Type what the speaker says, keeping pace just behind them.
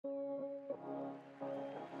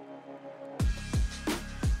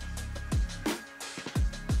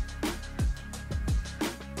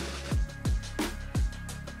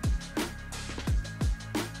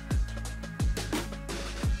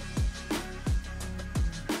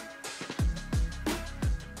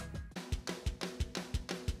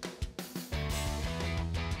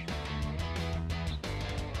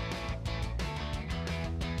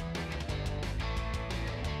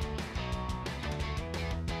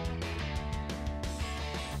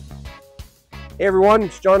Hey everyone,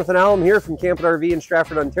 it's Jonathan Allen here from Camp & RV in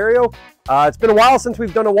Stratford, Ontario. It's been a while since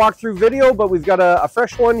we've done a walkthrough video, but we've got a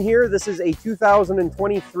fresh one here. This is a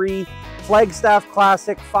 2023 Flagstaff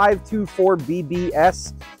Classic 524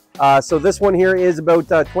 BBS. So this one here is about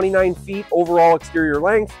 29 feet overall exterior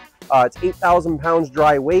length. It's 8,000 pounds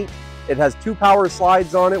dry weight. It has 2 power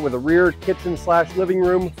slides on it with a rear kitchen / living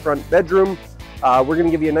room, front bedroom. We're going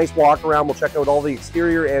to give you a nice walk around. We'll check out all the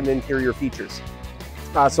exterior and interior features.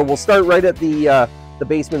 So we'll start right at the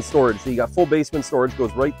basement storage. So you got full basement storage,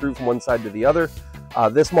 goes right through from one side to the other.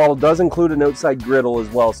 This model does include an outside griddle as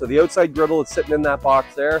well. So the outside griddle is sitting in that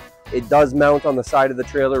box there. It does mount on the side of the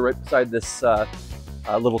trailer right beside this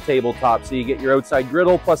little tabletop. So you get your outside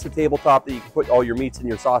griddle plus the tabletop that you can put all your meats and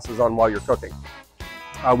your sauces on while you're cooking.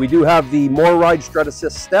 We do have the More Ride Strut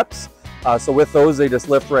Assist steps. So with those, they just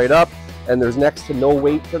lift right up, and there's next to no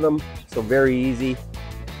weight to them. So very easy.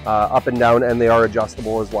 Up and down, and they are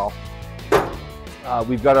adjustable as well.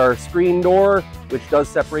 We've got our screen door, which does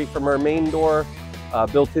separate from our main door.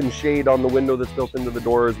 Built-in shade on the window that's built into the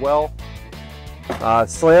door as well.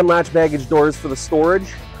 Slam latch baggage doors for the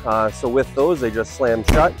storage. So with those, they just slam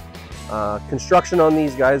shut. Construction on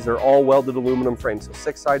these guys, they're all welded aluminum frame. So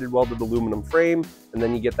 6-sided welded aluminum frame, and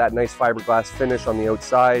then you get that nice fiberglass finish on the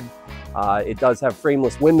outside. It does have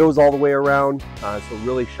frameless windows all the way around, so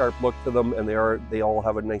really sharp look to them, and they all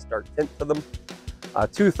have a nice dark tint to them.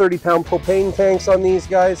 2 30-pound propane tanks on these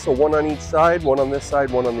guys, so one on each side, one on this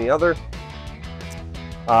side, one on the other.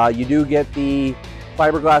 You do get the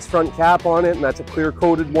fiberglass front cap on it, and that's a clear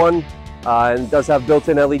coated one, and it does have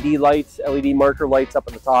built-in LED lights, LED marker lights up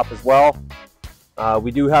at the top as well.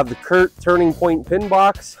 We do have the Curt turning point pin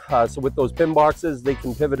box. So with those pin boxes, they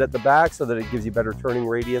can pivot at the back so that it gives you better turning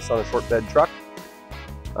radius on a short bed truck.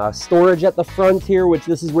 Storage at the front here, which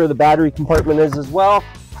this is where the battery compartment is as well.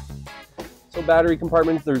 So battery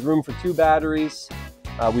compartments, there's room for 2 batteries.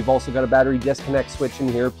 We've also got a battery disconnect switch in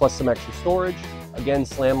here, plus some extra storage. Again,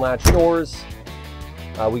 slam latch doors.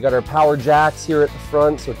 We got our power jacks here at the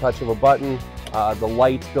front, so a touch of a button. The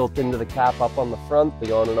lights built into the cap up on the front,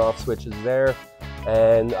 the on and off switch is there.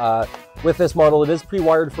 And with this model, it is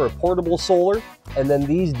pre-wired for a portable solar, and then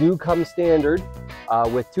these do come standard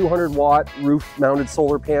with 200-watt roof-mounted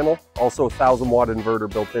solar panel, also a 1,000-watt inverter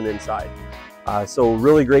built in inside. So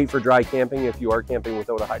really great for dry camping if you are camping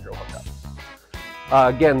without a hydro hookup.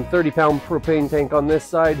 Again, 30-pound propane tank on this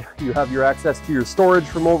side. You have your access to your storage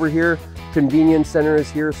from over here. Convenience center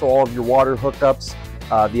is here, so all of your water hookups,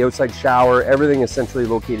 the outside shower, everything is centrally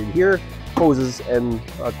located here. Hoses and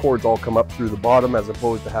cords all come up through the bottom, as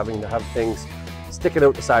opposed to having to have things sticking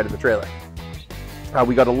out the side of the trailer.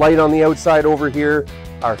 We got a light on the outside over here.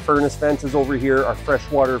 Our furnace vent is over here. Our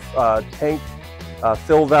freshwater tank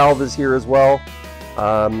fill valve is here as well.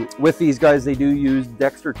 With these guys, they do use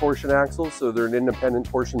Dexter torsion axles, so they're an independent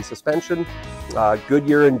torsion suspension.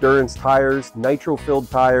 Goodyear endurance tires, nitro-filled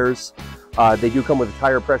tires. They do come with a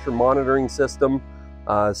tire pressure monitoring system.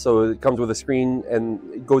 So it comes with a screen, and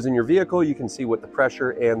it goes in your vehicle. You can see what the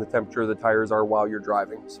pressure and the temperature of the tires are while you're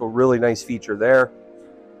driving. So really nice feature there.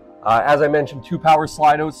 As I mentioned, 2 power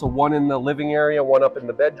slide outs, so one in the living area, one up in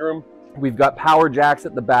the bedroom. We've got power jacks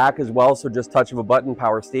at the back as well, so just touch of a button,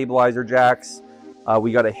 power stabilizer jacks.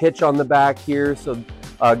 We got a hitch on the back here, so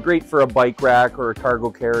great for a bike rack or a cargo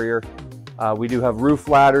carrier. We do have roof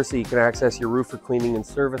ladder, so you can access your roof for cleaning and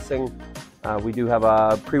servicing. We do have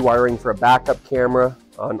a pre-wiring for a backup camera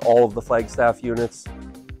on all of the Flagstaff units.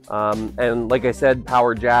 And like I said,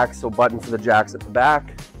 power jacks, so button for the jacks at the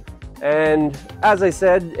back. And as I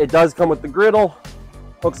said, it does come with the griddle.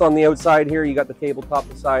 Hooks on the outside here, you got the tabletop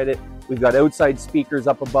beside it. We've got outside speakers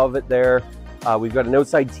up above it there. We've got an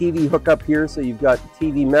outside TV hookup here, so you've got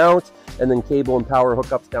TV mount and then cable and power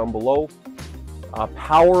hookups down below.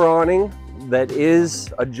 Power awning that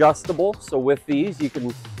is adjustable, so with these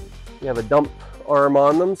you have a dump arm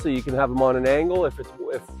on them, so you can have them on an angle if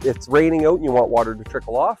it's raining out and you want water to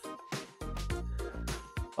trickle off.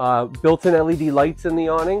 Built-in LED lights in the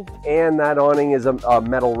awning, and that awning is a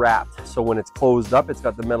metal wrapped, so when it's closed up, it's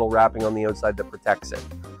got the metal wrapping on the outside that protects it.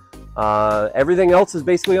 Everything else is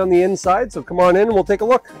basically on the inside, so come on in and we'll take a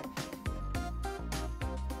look.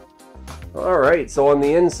 All right, so on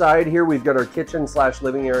the inside here, we've got our kitchen /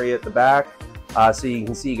 living area at the back. So you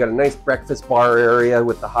can see you got a nice breakfast bar area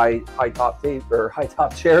with the high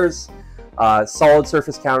top chairs, solid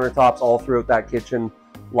surface countertops all throughout that kitchen.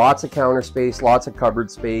 Lots of counter space, lots of cupboard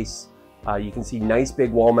space. You can see nice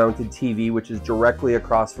big wall mounted TV, which is directly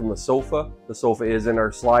across from the sofa. The sofa is in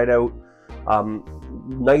our slide out.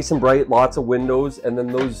 Nice and bright, lots of windows, and then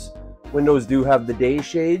those windows do have the day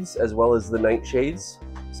shades as well as the night shades.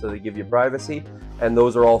 so they give you privacy. And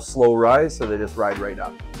those are all slow rise, so they just ride right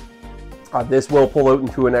up. This will pull out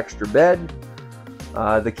into an extra bed.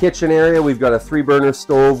 The kitchen area, we've got a 3-burner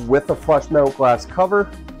stove with a flush mount glass cover.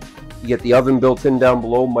 You get the oven built in down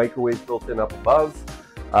below, microwave built in up above.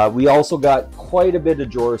 We also got quite a bit of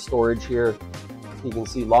drawer storage here. You can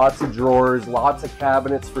see lots of drawers, lots of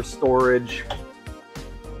cabinets for storage.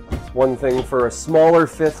 It's one thing for a smaller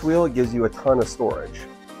fifth wheel, it gives you a ton of storage.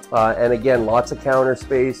 And again, lots of counter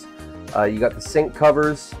space. You got the sink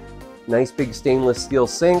covers, nice big stainless steel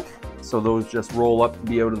sink, so those just roll up to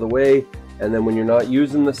be out of the way. And then when you're not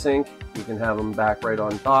using the sink, you can have them back right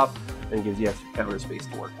on top, and it gives you extra counter space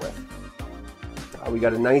to work with. We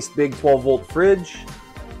got a nice big 12-volt fridge.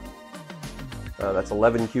 That's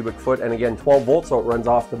 11 cubic foot, and again 12 volts, so it runs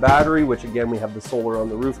off the battery, which again we have the solar on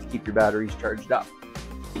the roof to keep your batteries charged up.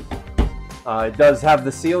 It does have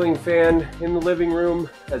the ceiling fan in the living room,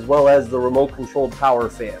 as well as the remote controlled power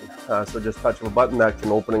fan. So just touch of a button that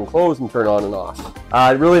can open and close and turn on and off.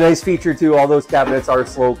 Really nice feature too, all those cabinets are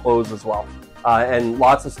slow close as well. And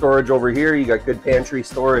lots of storage over here. You got good pantry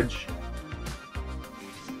storage.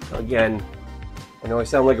 Again, I know I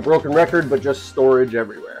sound like a broken record, but just storage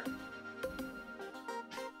everywhere.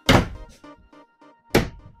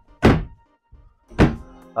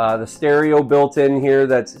 The stereo built in here,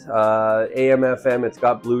 that's AM, FM, it's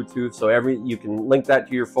got Bluetooth, so you can link that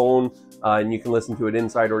to your phone and you can listen to it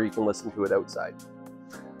inside or you can listen to it outside.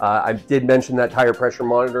 I did mention that tire pressure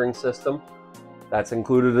monitoring system. That's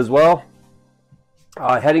included as well.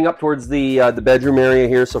 Heading up towards the bedroom area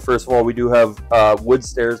here, so first of all, we do have wood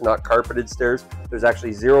stairs, not carpeted stairs. There's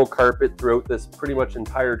actually zero carpet throughout this pretty much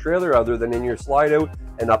entire trailer other than in your slide out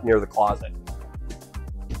and up near the closet.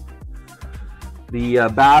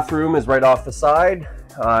 The bathroom is right off the side,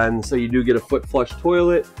 and so you do get a foot flush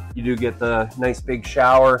toilet. You do get the nice big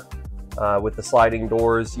shower with the sliding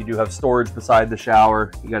doors. You do have storage beside the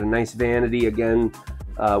shower. You got a nice vanity again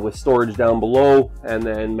with storage down below, and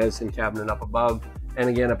then medicine cabinet up above, and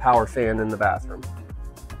again a power fan in the bathroom.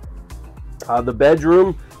 The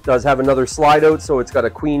bedroom does have another slide out, so it's got a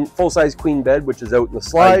full-size queen bed, which is out in the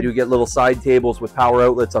slide. You do get little side tables with power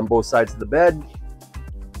outlets on both sides of the bed.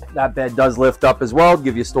 That bed does lift up as well,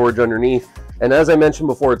 give you storage underneath. And as I mentioned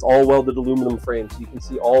before, it's all welded aluminum frame. So you can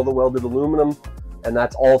see all the welded aluminum, and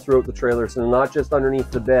that's all throughout the trailer. So not just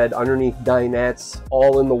underneath the bed, underneath dinettes,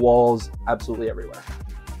 all in the walls, absolutely everywhere.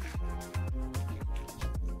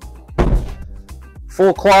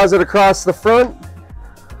 Full closet across the front.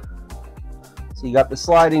 So you got the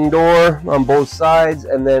sliding door on both sides,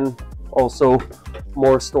 and then also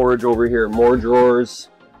more storage over here, more drawers.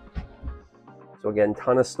 So again,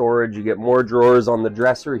 ton of storage. You get more drawers on the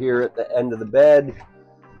dresser here at the end of the bed.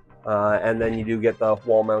 And then you do get the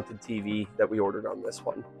wall-mounted TV that we ordered on this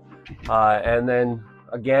one. And then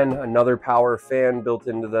again, another power fan built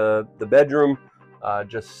into the bedroom.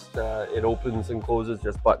 It opens and closes,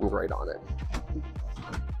 just buttons right on it.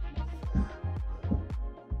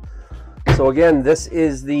 So again, this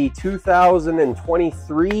is the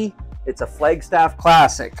 2023, it's a Flagstaff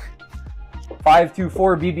Classic.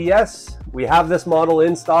 524 BBS. We have this model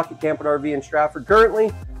in stock at Camp and RV in Stratford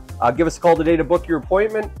currently. Give us a call today to book your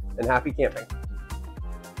appointment, and happy camping.